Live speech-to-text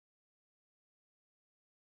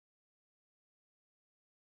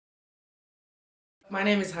My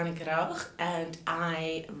name is Hanneke Rauch and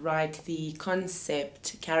I write the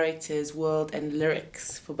concept, characters, world and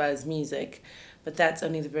lyrics for Buzz Music. But that's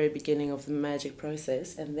only the very beginning of the magic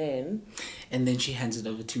process, and then she hands it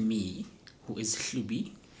over to me, who is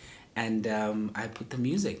Hlubi, and I put the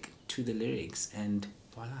music to the lyrics and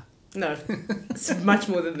voila. No, it's much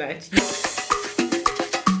more than that.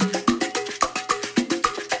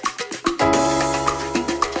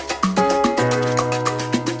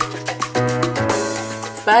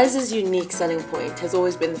 Buzz's unique selling point has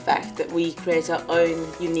always been the fact that we create our own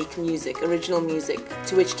unique music, original music,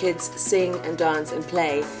 to which kids sing and dance and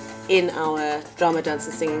play in our drama, dance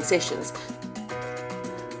and singing sessions.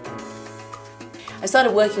 I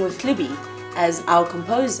started working with Hlubi as our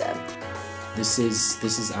composer. This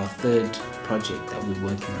is our third project that we're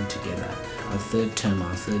working on together, our third term,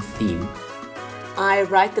 our third theme. I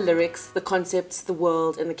write the lyrics, the concepts, the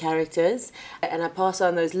world and the characters, and I pass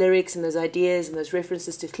on those lyrics and those ideas and those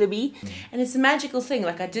references to Hlubi. And it's a magical thing,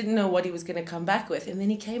 like I didn't know what he was going to come back with, and then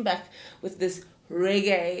he came back with this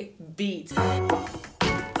reggae beat.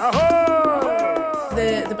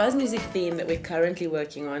 The Buzz Music theme that we're currently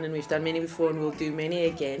working on, and we've done many before and we'll do many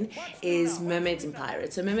again, is Mermaids and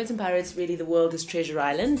Pirates. So Mermaids and Pirates, really the world is Treasure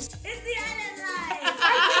Island. It's the island life!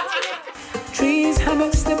 Trees,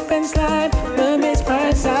 hammock, slip and slide, mermaids,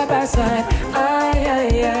 pirates side by side. Aye,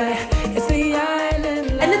 aye, aye, it's the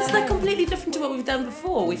island life. And it's like completely different to what we've done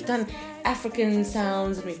before. We've done African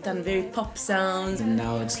sounds and we've done very pop sounds. And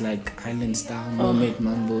now it's like island style, mermaid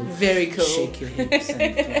mambo. Very cool. Shake your hips and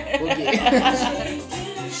okay.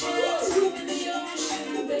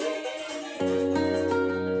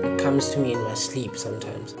 It comes to me in my sleep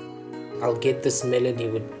sometimes. I'll get this melody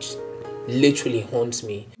which literally haunts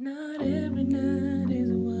me.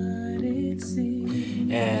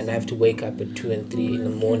 And I have to wake up at 2 and 3 in the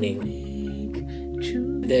morning.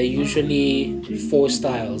 There are usually 4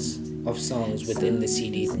 styles of songs within the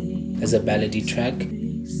CD. There's a ballady track.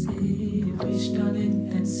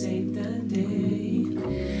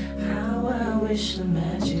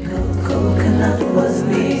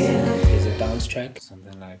 There's a dance track.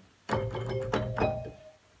 Something like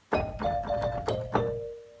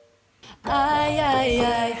Aye, aye,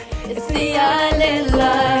 aye, it's the island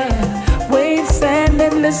life. Waves, sand,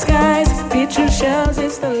 endless skies, beach shells,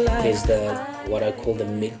 it's the life. There's the, what I call the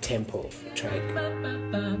mid-tempo track.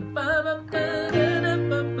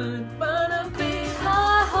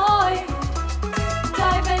 Ahoy!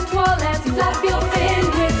 Dive and twirl as you flap your fin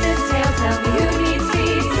with this tail. Tell me who needs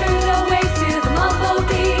speed through the waves to the mumble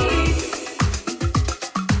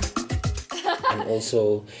beat. And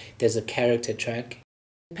also, there's a character track.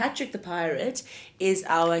 Patrick the Pirate is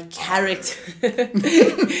our character.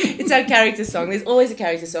 It's our character song. There's always a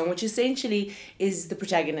character song, which essentially is the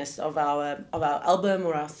protagonist of our album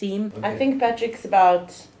or our theme. Okay. I think Patrick's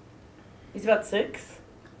about 6.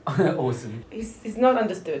 Awesome. He's not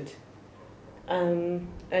understood, and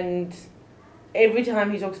every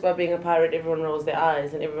time he talks about being a pirate, everyone rolls their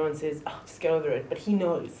eyes and everyone says, "Oh, just get over it." But he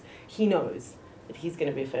knows that he's going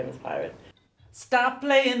to be a famous pirate. Stop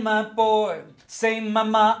playing my boy, say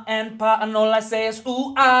mama and pa, and all I say is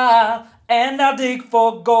ooh ah, and I'll dig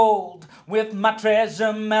for gold with my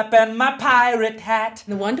treasure map and my pirate hat.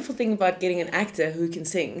 The wonderful thing about getting an actor who can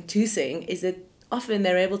sing to sing is that often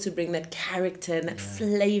they're able to bring that character and that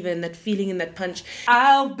flavor and that feeling and that punch.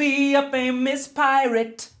 I'll be a famous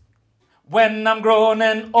pirate when I'm grown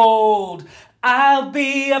and old. I'll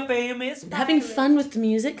be a famous pirate. Having fun with the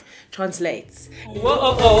music translates.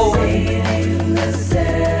 Whoa,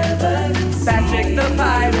 Patrick the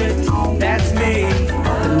Pirate, that's me.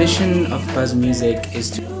 the mission of Buzz Music is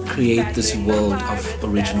to create this world of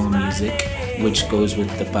original music, which goes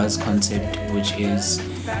with the Buzz concept, which is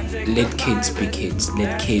let kids be kids,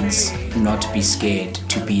 let kids not be scared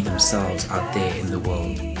to be themselves out there in the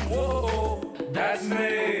world. That's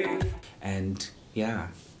me. And yeah,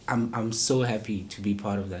 I'm so happy to be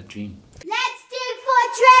part of that dream. Let's dig for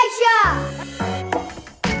treasure!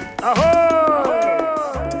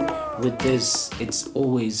 With this, it's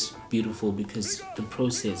always beautiful because the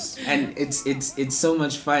process, and it's so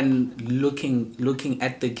much fun looking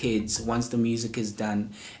at the kids once the music is done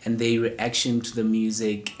and their reaction to the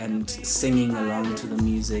music and singing along to the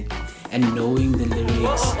music and knowing the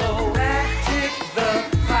lyrics. Patrick the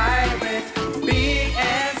Pirate, big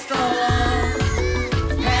and strong.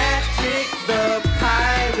 Patrick the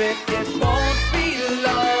Pirate, it won't be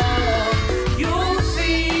long. You'll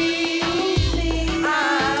see,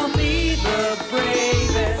 I'll be the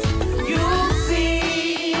bravest. You'll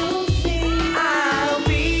see, I'll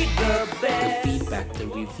be the best. The feedback, the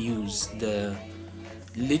reviews, the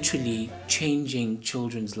literally changing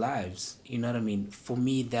children's lives. You know what I mean? For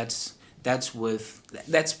me, that's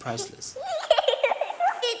priceless.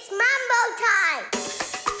 It's Mambo time!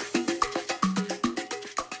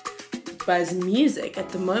 Buzz Music, at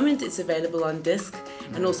the moment it's available on disc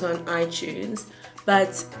and also on iTunes,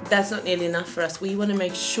 but that's not nearly enough for us. We want to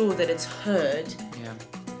make sure that it's heard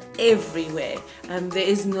everywhere.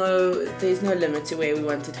 There's no limit to where we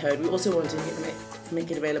want it heard. We also want to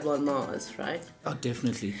make it available on Mars, right? Oh,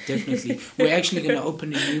 definitely. We're actually going to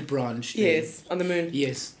open a new branch. Yes, on the moon.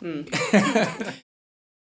 Yes.